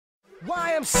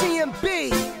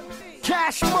YMCMB,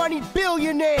 cash money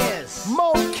billionaires.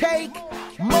 More cake,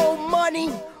 more money,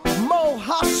 more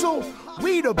hustle.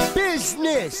 We the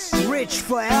business, rich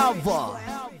forever.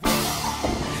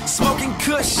 Smoking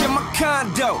kush in my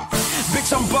condo,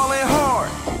 bitch, I'm ballin'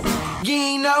 hard. You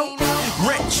ain't know,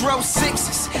 retro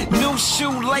sixes, new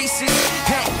shoelaces,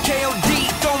 hat KOD,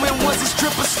 throwing ones in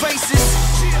strippers' faces.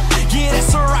 Yeah,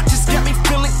 that's alright, just got me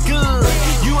feeling good.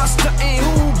 You are stuntin',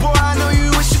 ooh boy, I know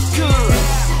you wish you could.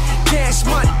 Cash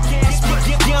money,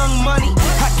 young money,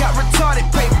 I got retarded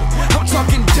paper, I'm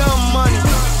talking dumb money.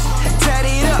 Tat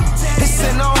it up, it's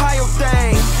an Ohio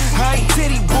thing. I ain't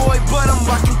titty boy, but I'm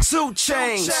rockin' 2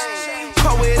 chains.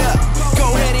 Pull it up, go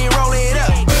ahead and roll it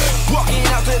up. Walking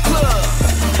out the club,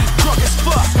 drunk as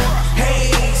fuck.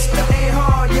 Hey, stuntin'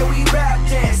 hard, yeah, we rap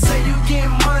that. Say you get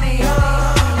money,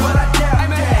 but I doubt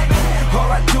that.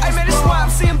 All I do is man, this is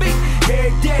YMCMB.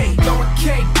 Every day, throwing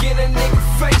cake, get a nigga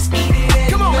face, eat it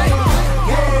anyway. Come on, man.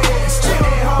 Yeah,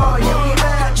 stuntin' hard, yeah, we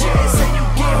rap that. Say you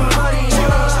get money,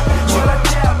 but I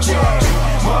doubt that.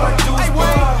 All I do is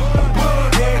ball.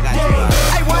 Every day.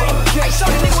 Hey, Wayne, hey, show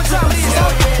the nigga what time it is,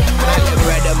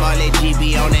 Brother Marley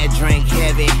GB on that drink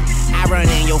heavy. I run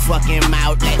in your fucking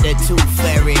mouth like the tooth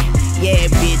fairy. Yeah,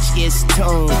 bitch, it's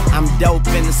tuned. I'm dope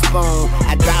in the spoon.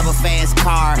 I drive a fast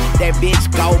car. That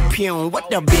bitch go pune. What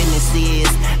the business is?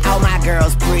 All my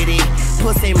girls pretty.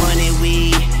 Pussy, money,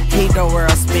 weed. Keep the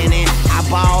world spinning. I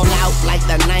ball out like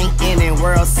the 9th inning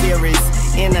World Series.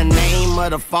 In the name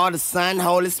of the Father, Son,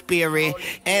 Holy Spirit.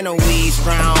 And a weed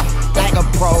strong, like a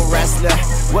pro wrestler.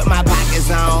 With my pockets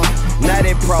on,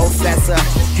 nutty professor.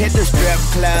 Hit the strip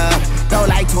club, throw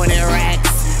like 20 racks.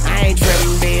 I ain't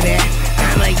trippin', baby,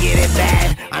 I'ma get it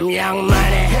bad. I'm young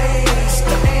money. Hey,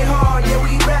 stuntin' hard, yeah,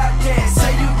 we rap that.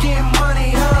 Say you get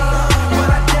money, but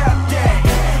I doubt that.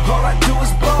 All I do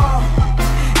is ball.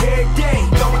 Every day,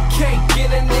 throwing cake,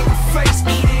 get a nigga face,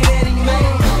 eat it anyway.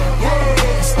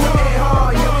 Yeah, stuntin'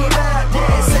 hard, yeah, we rap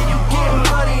that. Say you get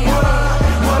money,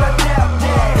 but I doubt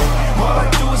that. All I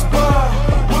do is ball.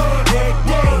 Every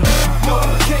day,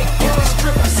 throwing cake, get a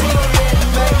stripper, see it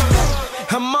anyway.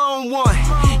 I'm on one,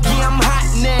 yeah, I'm hot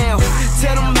now.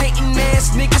 Tell them hatin'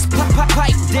 ass niggas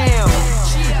pipe down.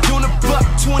 Doing a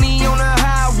 $120 on the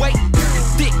highway.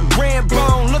 Thick red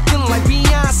bone, looking like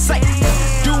Beyonce.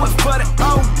 Do it for the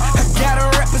O, I gotta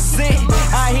represent.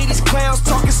 I hear these clowns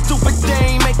talking stupid,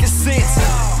 they ain't making sense.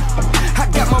 I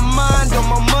got my mind on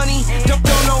my money, don't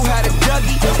know how to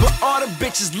Dougie, but all the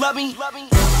bitches love me.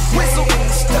 Whistle,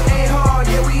 stuntin' hard,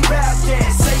 yeah, we rap that.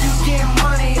 Say you get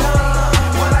money,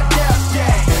 but I doubt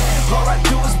that. All I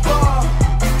do is ball.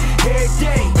 Every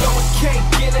day, throwing cake,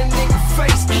 get a nigga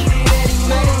face, eat it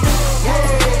anyway.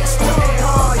 Yeah, stuntin'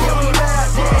 hard, yeah, we rap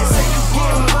that. Say you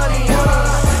get money,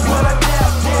 but I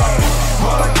doubt that.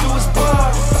 All I do is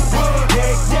ball. Every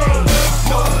day,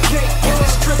 throwing cake, get a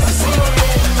stripper, see it.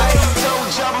 I ain't told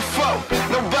y'all before,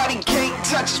 nobody can't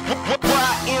touch us.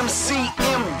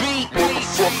 YMCMB.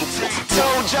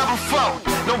 Told y'all before,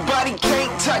 nobody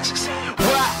can't touch us.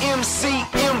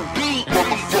 YMCMB.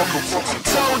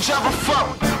 Told y'all before,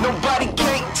 nobody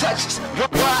can't touch us.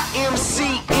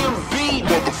 YMCMB.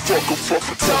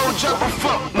 Told y'all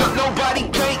before, nobody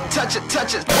can't touch it.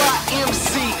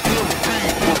 YMCMB.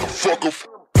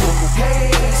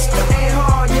 Hey, stuntin'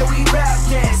 hard, yeah, we rap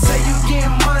that.